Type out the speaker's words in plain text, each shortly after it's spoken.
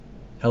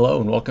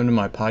Hello and welcome to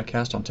my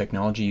podcast on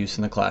technology use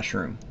in the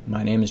classroom.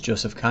 My name is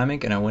Joseph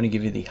Kymink and I want to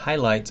give you the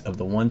highlights of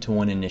the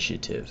One-to-One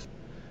initiative.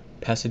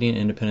 Pasadena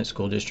Independent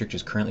School District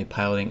is currently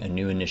piloting a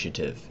new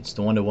initiative. It's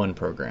the One-to-One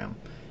program,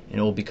 and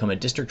it will become a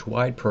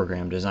district-wide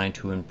program designed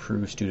to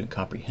improve student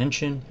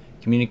comprehension,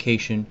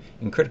 communication,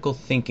 and critical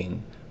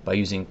thinking by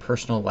using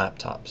personal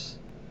laptops.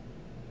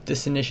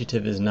 This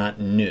initiative is not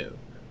new,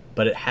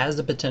 but it has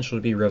the potential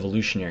to be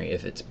revolutionary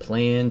if it's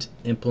planned,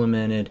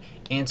 implemented,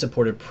 and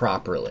supported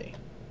properly.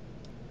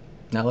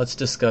 Now let's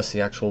discuss the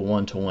actual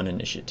One-to-One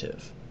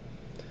initiative.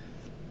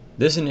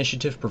 This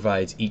initiative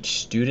provides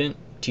each student,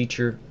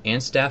 teacher,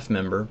 and staff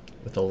member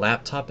with a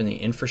laptop and the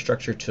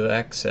infrastructure to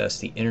access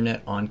the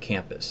internet on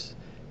campus.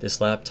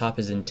 This laptop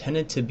is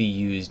intended to be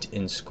used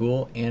in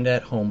school and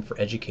at home for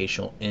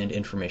educational and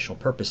informational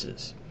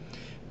purposes.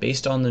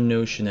 Based on the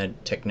notion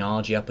that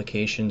technology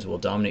applications will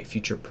dominate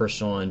future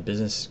personal and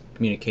business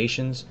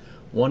communications,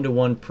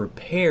 One-to-One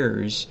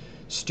prepares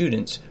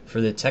students for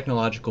the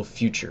technological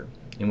future,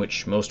 in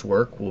which most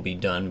work will be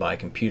done by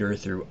computer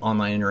through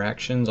online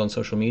interactions on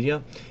social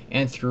media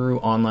and through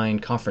online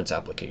conference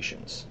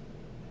applications.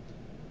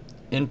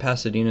 In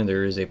Pasadena,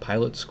 there is a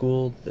pilot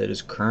school that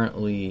is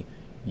currently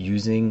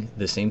using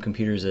the same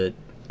computers that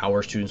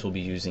our students will be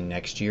using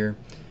next year,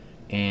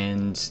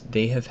 and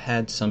they have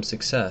had some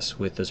success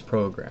with this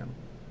program.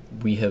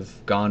 We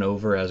have gone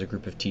over as a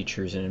group of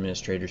teachers and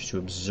administrators to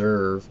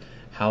observe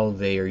how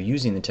they are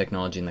using the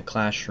technology in the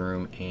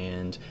classroom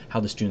and how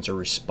the students are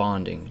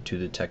responding to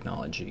the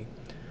technology.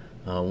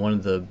 One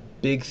of the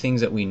big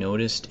things that we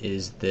noticed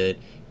is that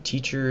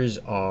teachers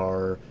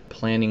are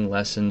planning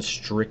lessons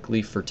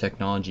strictly for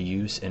technology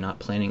use and not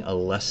planning a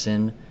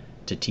lesson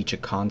to teach a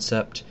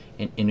concept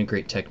and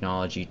integrate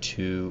technology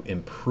to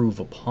improve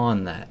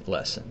upon that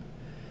lesson.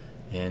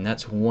 And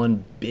that's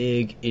one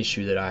big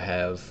issue that I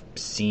have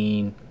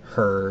seen,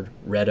 heard,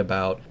 read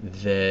about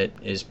that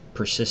is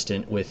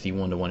persistent with the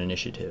One-to-One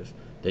initiative.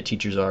 That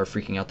teachers are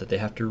freaking out that they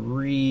have to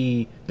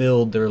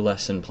rebuild their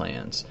lesson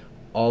plans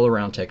all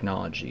around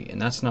technology,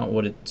 and that's not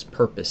what its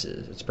purpose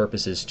is. Its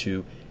purpose is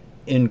to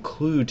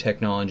include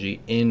technology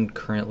in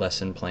current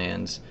lesson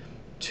plans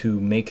to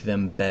make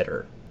them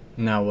better.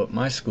 Now, what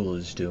my school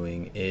is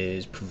doing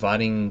is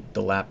providing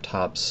the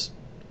laptops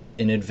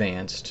in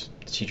advance.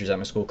 The teachers at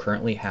my school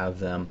currently have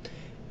them,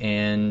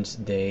 and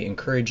they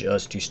encourage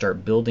us to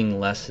start building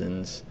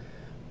lessons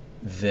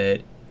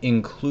that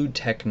include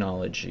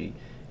technology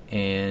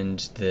and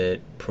that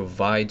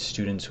provide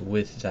students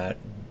with that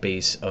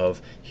base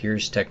of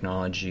here's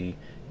technology,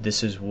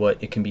 this is what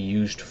it can be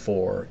used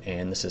for,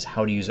 and this is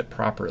how to use it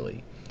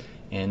properly.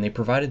 And they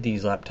provided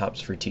these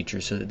laptops for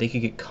teachers so that they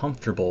could get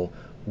comfortable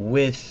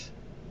with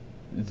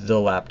the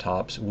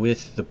laptops,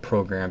 with the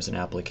programs and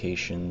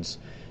applications,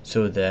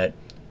 so that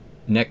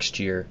next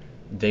year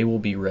they will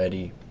be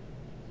ready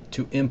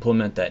to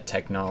implement that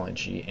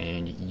technology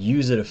and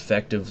use it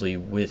effectively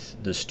with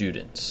the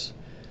students.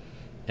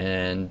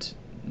 And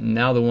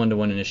now the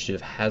One-to-One initiative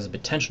has the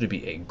potential to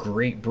be a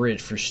great bridge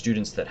for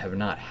students that have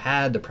not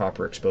had the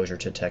proper exposure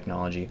to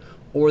technology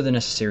or the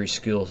necessary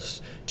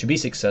skills to be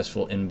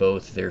successful in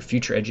both their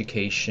future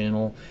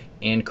educational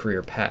and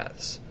career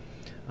paths.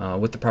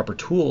 With the proper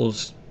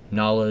tools,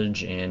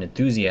 knowledge, and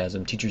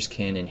enthusiasm, teachers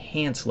can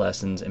enhance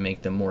lessons and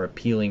make them more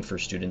appealing for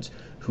students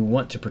who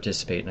want to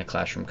participate in a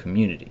classroom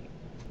community.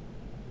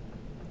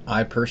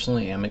 I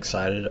personally am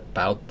excited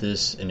about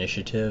this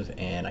initiative,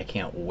 and I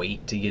can't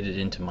wait to get it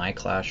into my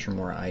classroom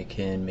where I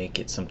can make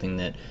it something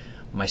that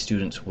my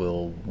students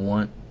will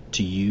want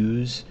to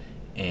use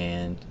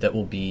and that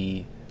will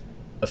be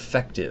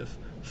effective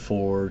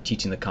for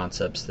teaching the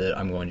concepts that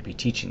I'm going to be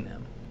teaching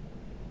them.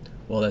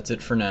 Well, that's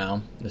it for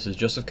now. This is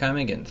Joseph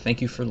Kymink, and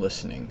thank you for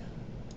listening.